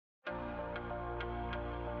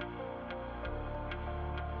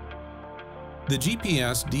The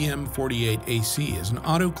GPS DM48 AC is an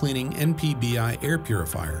auto-cleaning NPBI air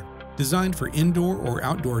purifier designed for indoor or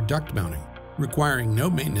outdoor duct mounting, requiring no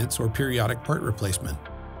maintenance or periodic part replacement.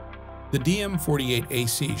 The DM48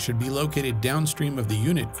 AC should be located downstream of the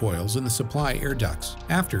unit coils in the supply air ducts,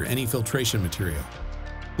 after any filtration material.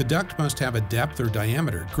 The duct must have a depth or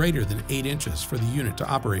diameter greater than 8 inches for the unit to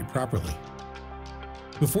operate properly.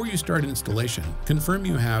 Before you start installation, confirm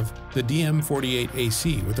you have the DM48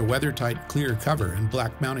 AC with a Weathertight clear cover and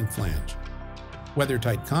black mounting flange,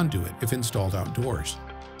 Weathertight conduit if installed outdoors,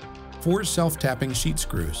 4 self-tapping sheet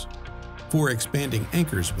screws, 4 expanding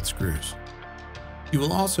anchors with screws. You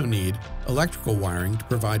will also need electrical wiring to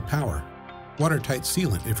provide power, watertight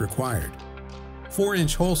sealant if required,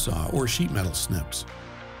 4-inch hole saw or sheet metal snips.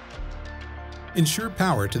 Ensure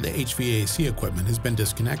power to the HVAC equipment has been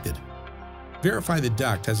disconnected. Verify the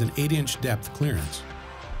duct has an 8-inch depth clearance.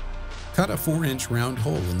 Cut a 4-inch round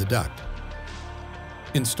hole in the duct.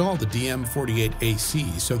 Install the DM48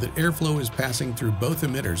 AC so that airflow is passing through both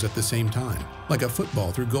emitters at the same time, like a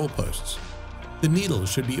football through goalposts. The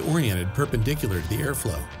needles should be oriented perpendicular to the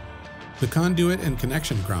airflow. The conduit and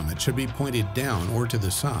connection grommet should be pointed down or to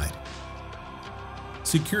the side.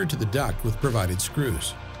 Secured to the duct with provided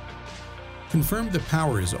screws. Confirm the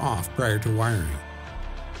power is off prior to wiring.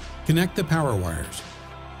 Connect the power wires.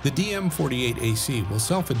 The DM48 AC will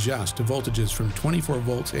self-adjust to voltages from 24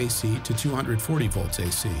 volts AC to 240 volts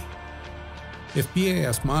AC. If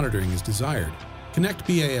BAS monitoring is desired, connect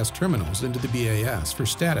BAS terminals into the BAS for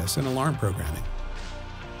status and alarm programming.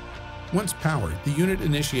 Once powered, the unit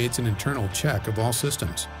initiates an internal check of all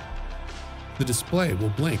systems. The display will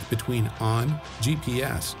blink between on,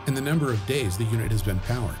 GPS, and the number of days the unit has been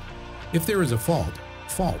powered. If there is a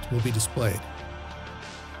fault will be displayed.